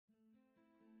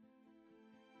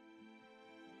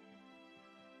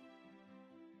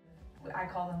I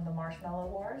call them the marshmallow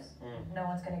wars. No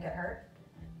one's gonna get hurt,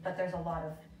 but there's a lot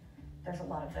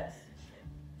of this.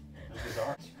 It's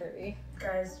bizarre. It's pretty.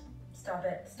 Guys, stop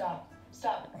it. Stop.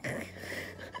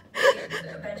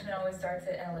 Benjamin always starts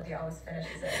it and Olivia always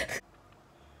finishes it.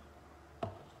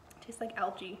 Tastes like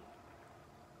algae.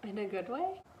 In a good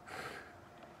way?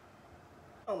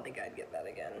 I don't think I'd get that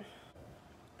again.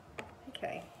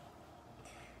 Okay.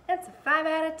 That's a 5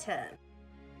 out of 10.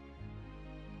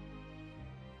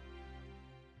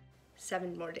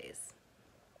 7 more days.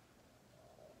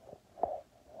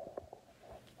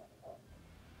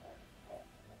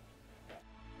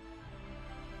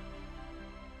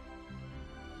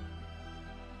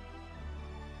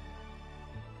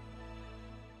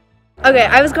 Okay,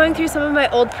 I was going through some of my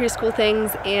old preschool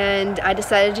things and I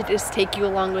decided to just take you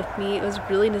along with me. It was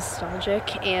really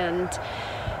nostalgic and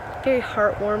very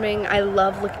heartwarming. I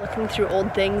love looking through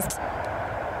old things.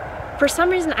 For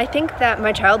some reason, I think that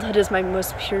my childhood is my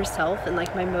most pure self and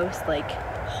like my most like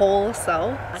whole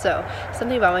self. So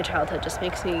something about my childhood just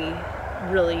makes me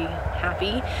really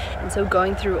happy. And so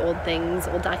going through old things,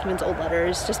 old documents, old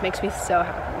letters just makes me so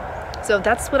happy. So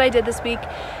that's what I did this week.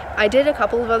 I did a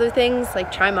couple of other things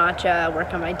like try matcha,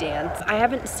 work on my dance. I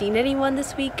haven't seen anyone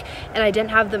this week and I didn't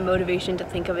have the motivation to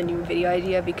think of a new video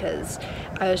idea because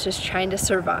I was just trying to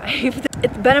survive.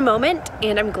 It's been a moment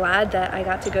and I'm glad that I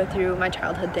got to go through my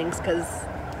childhood things because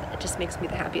it just makes me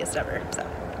the happiest ever. So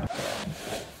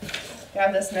I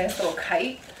have this nice little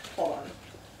kite. Hold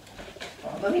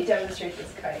on, let me demonstrate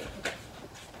this kite.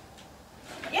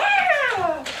 Yeah!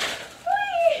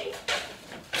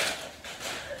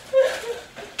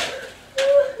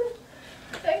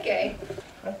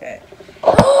 Okay.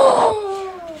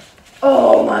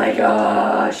 Oh my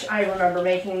gosh, I remember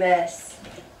making this.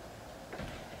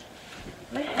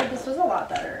 In my head, this was a lot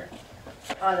better.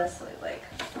 Honestly, like,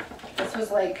 this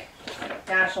was like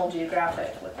National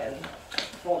Geographic looking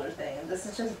folder thing. This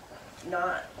is just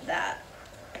not that.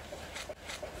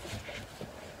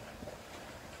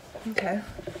 Okay.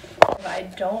 I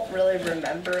don't really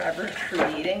remember ever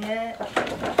creating it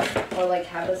or like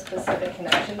have a specific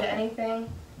connection to anything.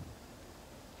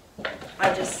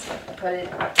 I just put it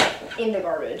in the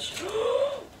garbage.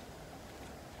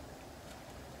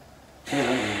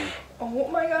 Oh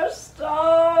my gosh,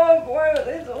 stop! Why are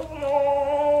they so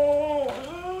small?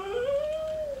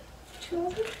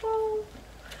 2012.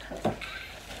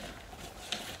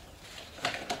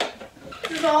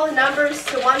 This is all the numbers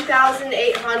to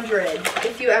 1,800,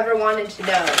 if you ever wanted to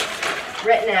know.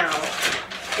 Written out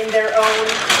in their own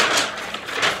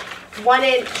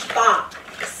 1-inch box.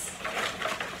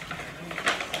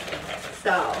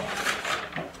 So,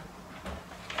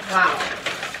 wow,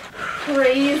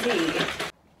 crazy.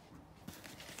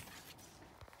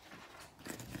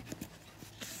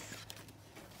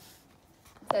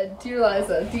 Said, dear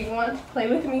Liza, do you want to play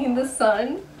with me in the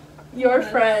sun? Your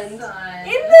friend. In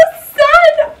the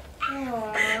sun!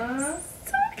 Aww.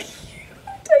 So cute,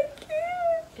 I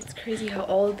can't. It's crazy how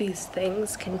all of these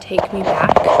things can take me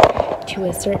back to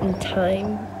a certain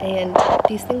time, and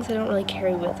these things I don't really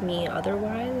carry with me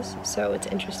otherwise, so it's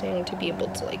interesting to be able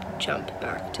to like jump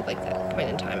back to like that point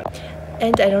in time.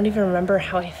 And I don't even remember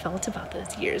how I felt about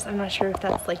those years. I'm not sure if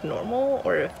that's like normal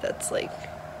or if that's like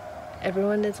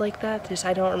everyone is like that. Just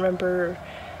I don't remember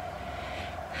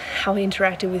how I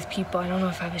interacted with people. I don't know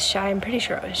if I was shy. I'm pretty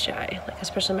sure I was shy, like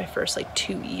especially my first like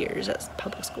 2 years at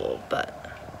public school, but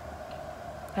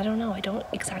I don't know. I don't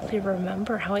exactly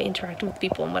remember how I interacted with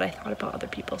people and what I thought about other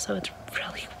people, so it's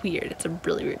really weird. It's a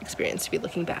really weird experience to be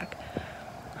looking back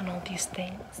on all these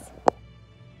things.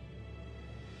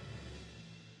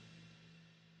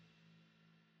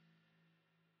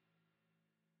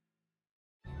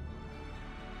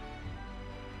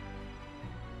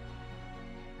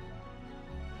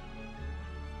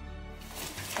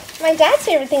 My dad's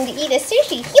favorite thing to eat is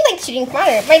sushi. He likes to drink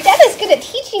water. My dad is good at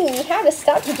teaching me how to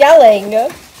stop yelling.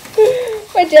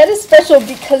 My dad is special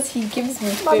because he gives me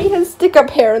food. Mommy has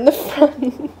stick-up hair in the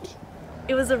front.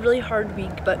 It was a really hard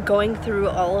week, but going through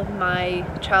all of my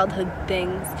childhood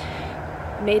things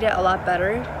made it a lot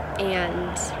better,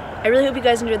 and I really hope you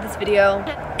guys enjoyed this video.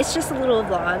 It's just a little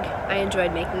vlog. I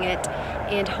enjoyed making it,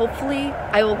 and hopefully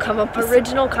I will come up with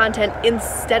original content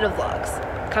instead of vlogs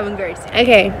coming very soon.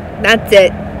 Okay, that's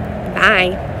it.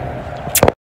 Bye.